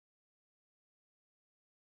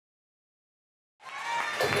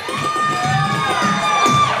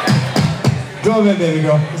Go ahead, baby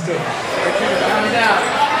girl. Let's do it.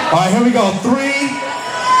 All right, here we go. 3,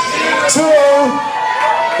 2.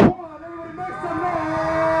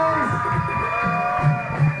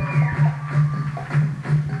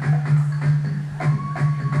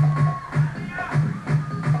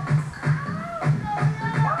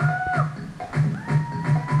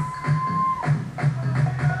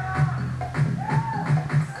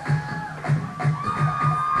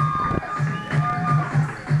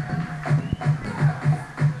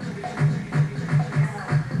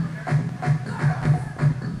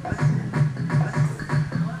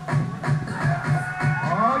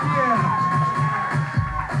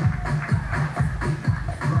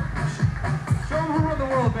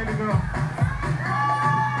 Baby girl.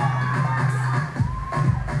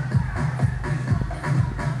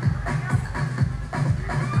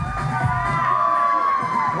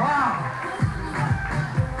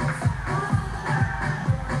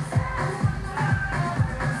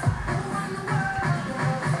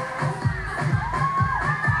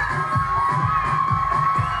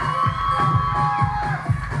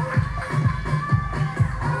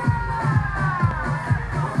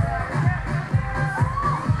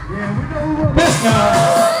 This now.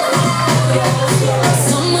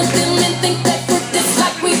 Some of them men think they put this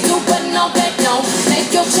like we do, but no they don't.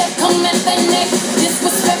 Make your check come and they neck.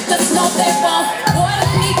 Disrespect us, no they won't. Boy,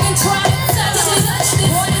 don't even try to touch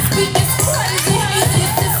this. Boy, this beat is crazy.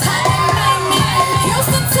 This is how they made me.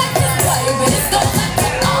 Houston, Texas, baby. This goes out to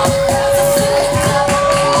all the girls that's in the club.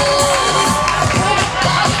 I put up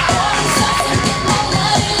all the bottom shots and get my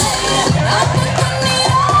money later. I put the knee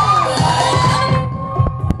on.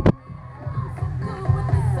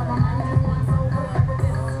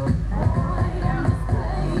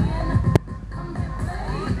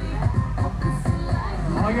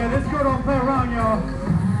 Oh yeah, this girl don't play around, y'all.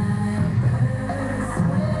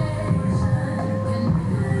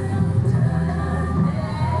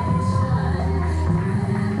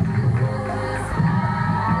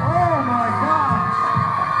 Oh my gosh!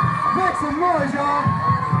 Make some noise, y'all.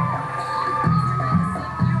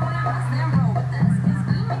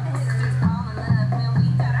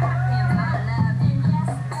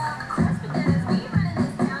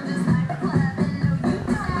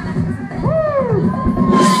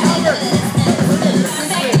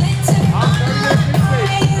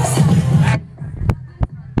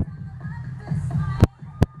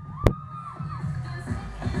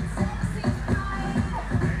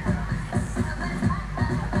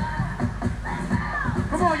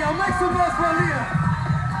 Come on, y'all, make some noise for Aleah.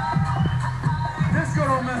 This girl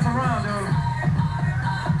don't mess around, dude.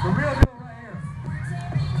 The real deal right here.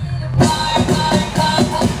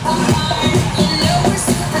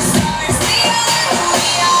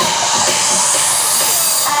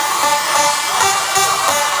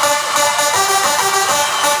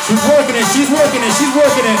 She's working it, she's working it, she's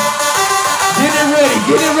working it. Get it ready,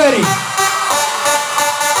 get it ready.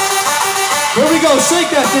 Here we go, shake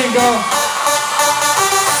that thing, girl.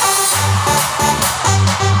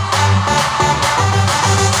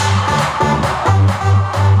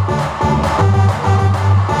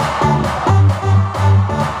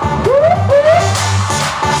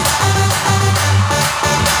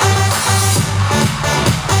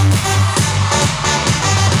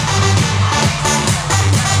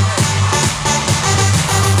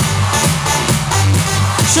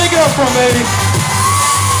 Shake it up for me, baby.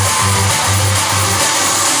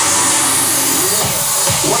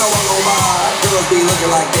 When I walk on by, girls be looking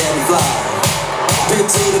like Gabby Fly. Big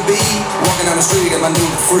to the beat, walking down the street and my new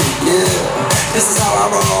free, yeah. This is how I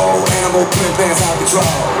roll, animal print pants out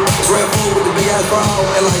control. It's red food with the big ass bra,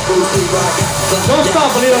 and like Bruce Lee, I got. Don't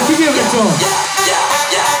stop, Aleah, keep giving it to him.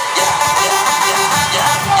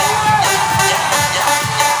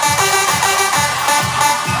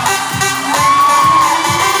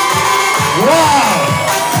 Wow!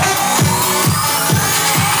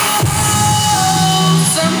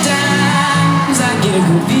 Sometimes I get a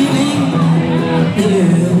good feeling,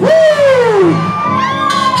 yeah. Woo!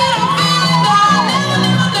 I get a feeling that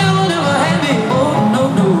I never had before. No,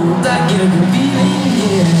 I get a good feeling,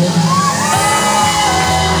 yeah.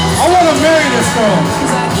 I want to marry this girl.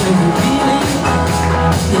 I get a good feeling,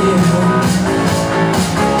 yeah.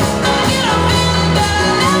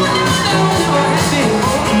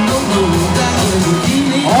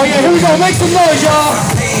 Oh yeah, here we go, make some noise, y'all.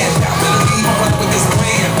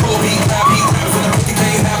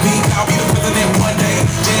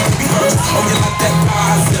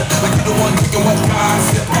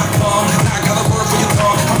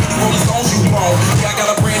 I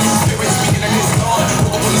got a brand new spirit speaking in this song.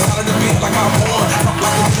 Woke up on the side of the bed like I'm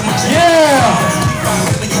born.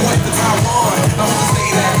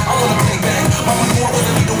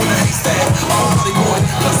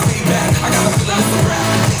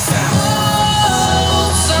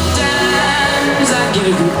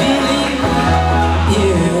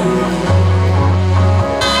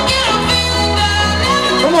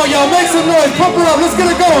 some noise. Pump her up. Let's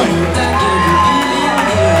get it going.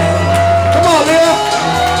 Come on, Leah.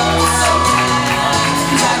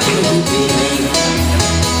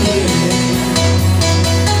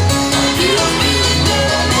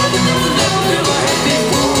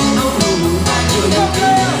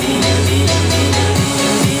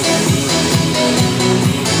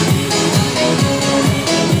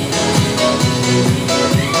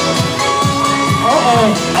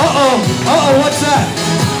 Uh-oh, what's that?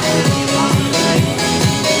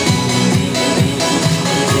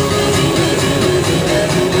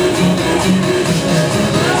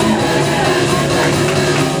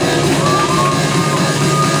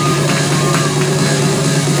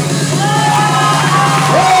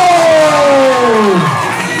 Whoa!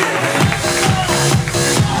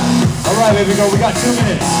 All right, baby, we got 2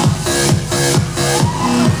 minutes.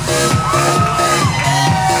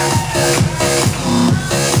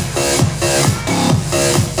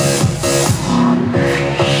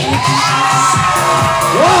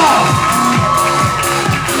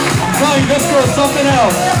 This girl's something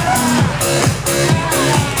else.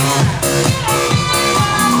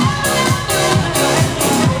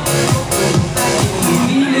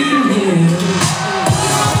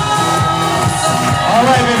 All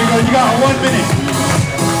right, baby girl, you got 1 minute.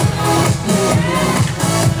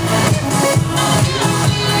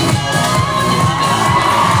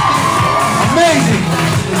 Amazing.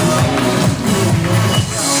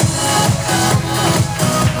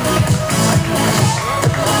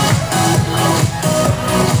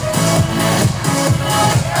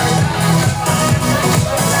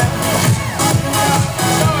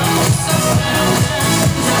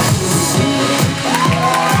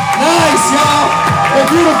 The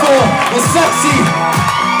beautiful, the sexy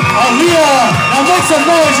Aleah. Now make some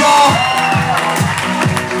noise, y'all.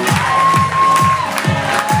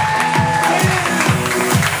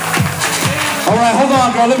 All right, hold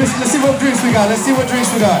on, girl. Let's see what drinks we got. Let's see what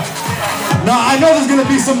drinks we got. Now, I know there's gonna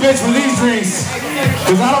be some bitch with these drinks,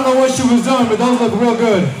 because I don't know what she was doing, but those look real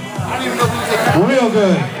good. Real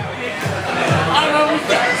good. I don't know.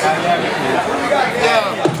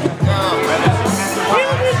 Yeah.